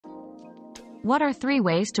What are 3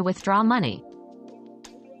 ways to withdraw money?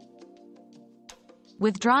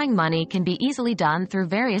 Withdrawing money can be easily done through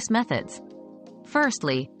various methods.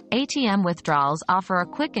 Firstly, ATM withdrawals offer a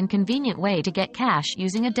quick and convenient way to get cash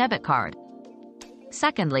using a debit card.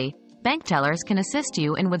 Secondly, bank tellers can assist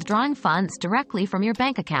you in withdrawing funds directly from your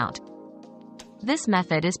bank account. This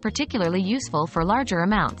method is particularly useful for larger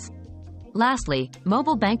amounts. Lastly,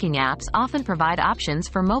 mobile banking apps often provide options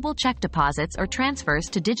for mobile check deposits or transfers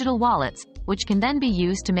to digital wallets, which can then be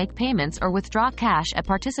used to make payments or withdraw cash at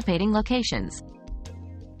participating locations.